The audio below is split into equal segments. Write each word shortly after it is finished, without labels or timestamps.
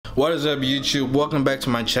What is up, YouTube? Welcome back to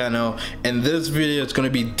my channel. And this video is going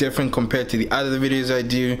to be different compared to the other videos I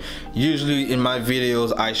do. Usually in my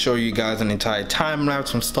videos I show you guys an entire time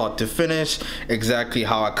lapse from start to finish, exactly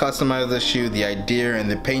how I customize the shoe, the idea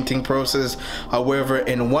and the painting process. However,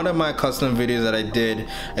 in one of my custom videos that I did,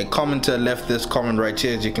 a commenter left this comment right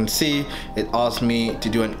here. As you can see, it asked me to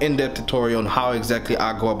do an in-depth tutorial on how exactly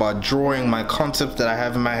I go about drawing my concepts that I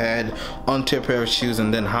have in my head onto a pair of shoes,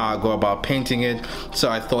 and then how I go about painting it. So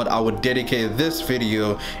I thought I would dedicate this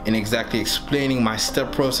video in exactly explaining my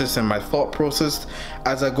step process and my thought process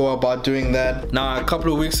as I go about doing that. Now, a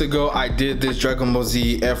couple of weeks ago I did this Dragon Ball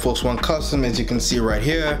Z Air Force One custom, as you can see right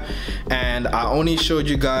here, and I only showed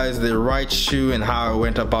you guys the right shoe and how I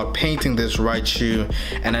went about painting this right shoe,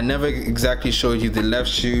 and I never exactly showed you the left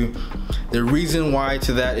shoe. The reason why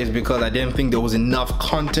to that is because I didn't think there was enough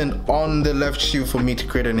content on the left shoe for me to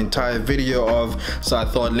create an entire video of. So I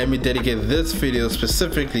thought, let me dedicate this video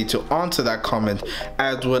specifically to answer that comment,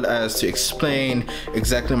 as well as to explain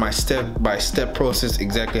exactly my step-by-step process,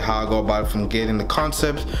 exactly how I go about from getting the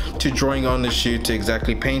concept to drawing on the shoe to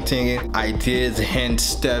exactly painting it, ideas, hints,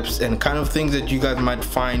 steps, and kind of things that you guys might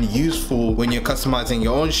find useful when you're customizing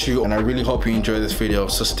your own shoe. And I really hope you enjoy this video,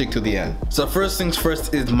 so stick to the end. So first things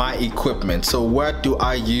first is my equipment. So what do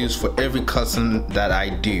I use for every custom that I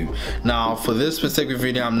do? Now, for this specific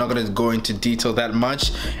video, I'm not going to go into detail that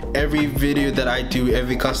much. Every video that I do,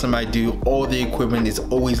 every custom I do, all the equipment is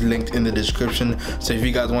always linked in the description. So if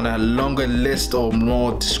you guys want a longer list or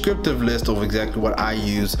more descriptive list of exactly what I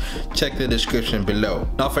use, check the description below.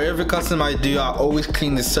 Now, for every custom I do, I always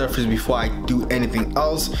clean the surface before I do anything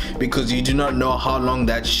else, because you do not know how long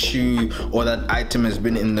that shoe or that item has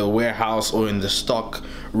been in the warehouse or in the stock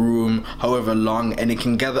room, however long, and it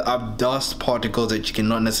can gather up dust particles that you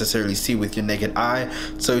cannot necessarily see with your naked eye.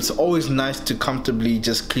 So it's always nice to comfortably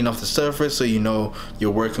just clean off the surface, so you know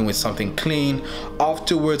you're working with something clean.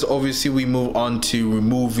 Afterwards, obviously, we move on to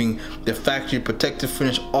removing the factory protective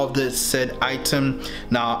finish of the said item.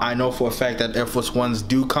 Now, I know for a fact that Air Force Ones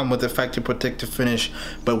do come with a factory protective finish,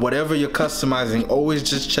 but whatever you're customizing, always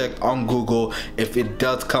just check on Google if it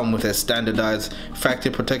does come with a standardized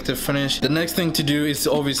factory protective finish. The next thing to do is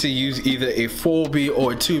to obviously use either a 4B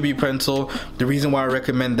or a 2B pencil. The reason why I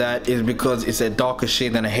recommend that is because it's a darker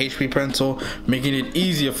shade than a HB pencil, making it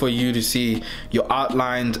easier for you to see your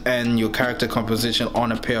outlines and your character composition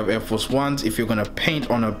on a pair of Air Force Ones if you're going to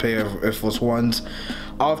paint on a pair of Air Force Ones.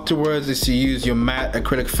 Afterwards is to use your matte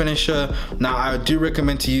acrylic finisher. Now, I do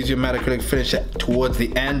recommend to use your matte acrylic finisher towards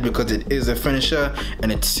the end because it is a finisher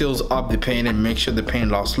and it seals up the paint and makes sure the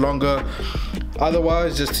paint lasts longer.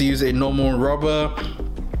 Otherwise, just to use a normal rubber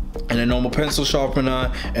and a normal pencil sharpener,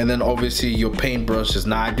 and then obviously your paint brushes.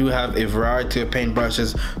 Now, I do have a variety of paint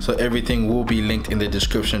brushes, so everything will be linked in the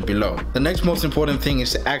description below. The next most important thing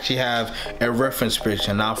is to actually have a reference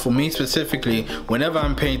picture. Now, for me specifically, whenever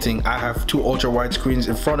I'm painting, I have two ultra wide screens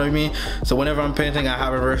in front of me, so whenever I'm painting, I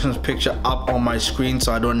have a reference picture up on my screen,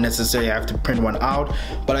 so I don't necessarily have to print one out.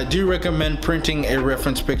 But I do recommend printing a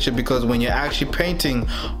reference picture, because when you're actually painting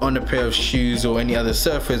on a pair of shoes or any other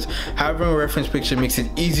surface, having a reference picture makes it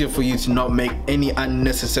easier for you to not make any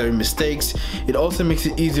unnecessary mistakes. It also makes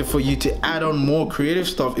it easier for you to add on more creative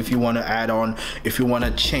stuff if you want to add on, if you want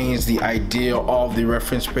to change the idea of the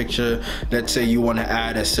reference picture. Let's say you want to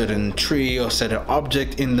add a certain tree or certain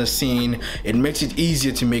object in the scene. It makes it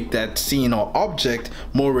easier to make that scene or object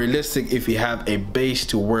more realistic if you have a base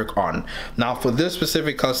to work on. Now, for this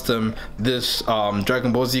specific custom, this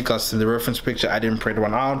Dragon Ball Z custom, the reference picture, I didn't print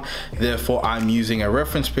one out, therefore I'm using a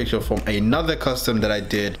reference picture from another custom that I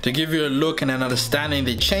did to give you a look and an understanding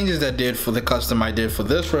the changes I did for the custom I did for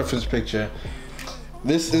this reference picture.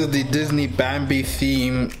 This is the Disney Bambi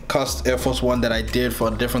theme custom Air Force One that I did for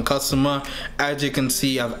a different customer. As you can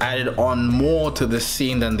see, I've added on more to the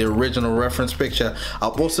scene than the original reference picture.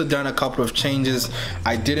 I've also done a couple of changes.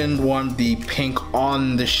 I didn't want the pink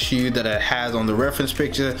on the shoe that it has on the reference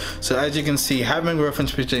picture. So as you can see, having a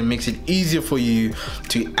reference picture, it makes it easier for you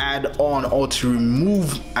to add on or to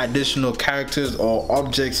remove additional characters or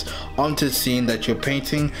objects onto the scene that you're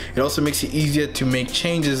painting. It also makes it easier to make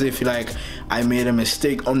changes if you like, I made a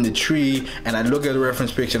mistake on the tree and I look at the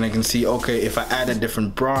reference picture and I can see, okay, if I add a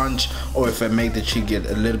different branch or if I make the tree get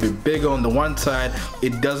a little bit bigger on the one side,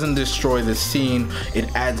 it doesn't destroy the scene,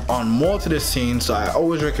 it adds on more to the scene. So I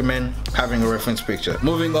always recommend having a reference picture.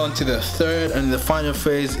 Moving on to the third and the final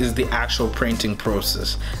phase is the actual printing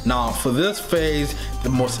process. Now, for this phase, the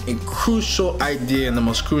most crucial idea and the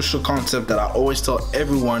most crucial concept that I always tell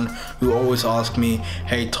everyone who always asks me,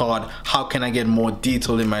 hey Todd, how can I get more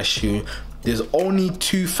detail in my shoe? There's only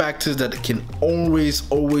two factors that can always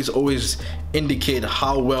indicate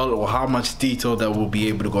how well or how much detail that will be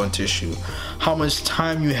able to go into a shoe, how much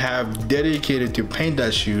time you have dedicated to paint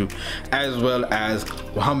that shoe, as well as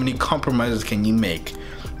how many compromises can you make.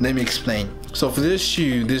 Let me explain. So for this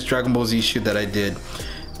shoe, this Dragon Ball Z shoe that I did,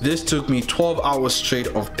 this took me 12 hours straight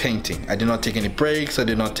of painting. I did not take any breaks, I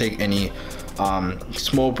did not take any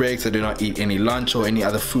small breaks, I did not eat any lunch or any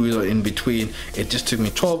other food or in between. It just took me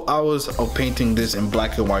 12 hours of painting this in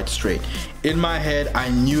black and white straight. In my head, I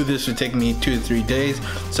knew this would take me 2 to 3 days,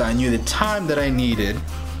 so I knew the time that I needed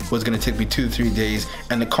was going to take me 2 to 3 days,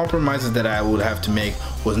 and the compromises that I would have to make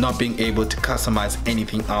was not being able to customize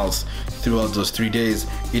anything else throughout those 3 days.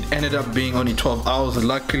 It ended up being only 12 hours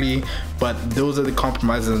luckily, but those are the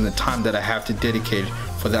compromises and the time that I have to dedicate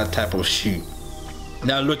for that type of shoe.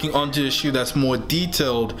 Now looking onto the shoe that's more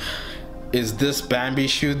detailed is this Bambi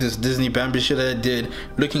shoe, this Disney Bambi shoe that I did.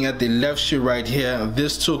 Looking at the left shoe right here,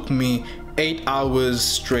 this took me 8 hours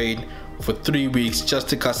straight for 3 weeks just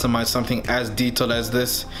to customize something as detailed as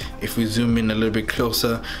this. If we zoom in a little bit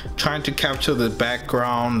closer, trying to capture the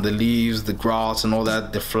background, the leaves, the grass and all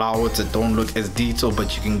that, the flowers that don't look as detailed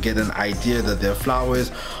but you can get an idea that they're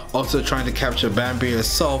flowers. Also trying to capture Bambi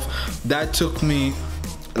herself. That took me,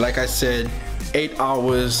 like I said, 8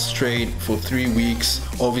 hours straight for 3 weeks.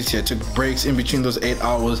 Obviously I took breaks in between those 8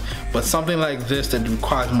 hours, but something like this that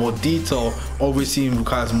requires more detail obviously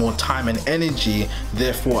requires more time and energy,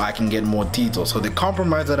 therefore I can get more detail. So the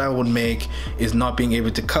compromise that I would make is not being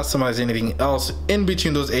able to customize anything else in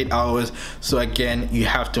between those 8 hours. So again, you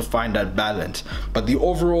have to find that balance. But the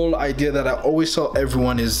overall idea that I always tell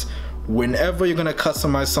everyone is, whenever you're gonna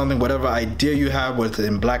customize something, whatever idea you have, whether it's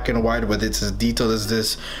in black and white, whether it's as detailed as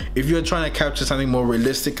this, if you're trying to capture something more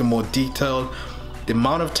realistic and more detailed, the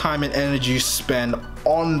amount of time and energy you spend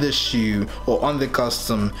on the shoe or on the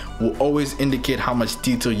custom will always indicate how much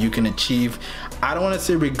detail you can achieve. I don't want to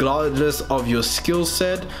say regardless of your skill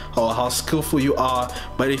set or how skillful you are,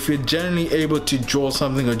 but if you're generally able to draw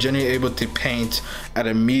something or generally able to paint at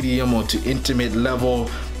a medium or to intimate level,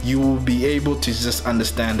 you will be able to just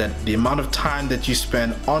understand that the amount of time that you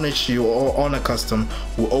spend on a shoe or on a custom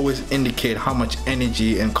will always indicate how much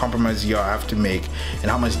energy and compromise you have to make and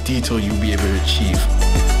how much detail you'll be able to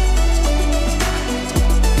achieve.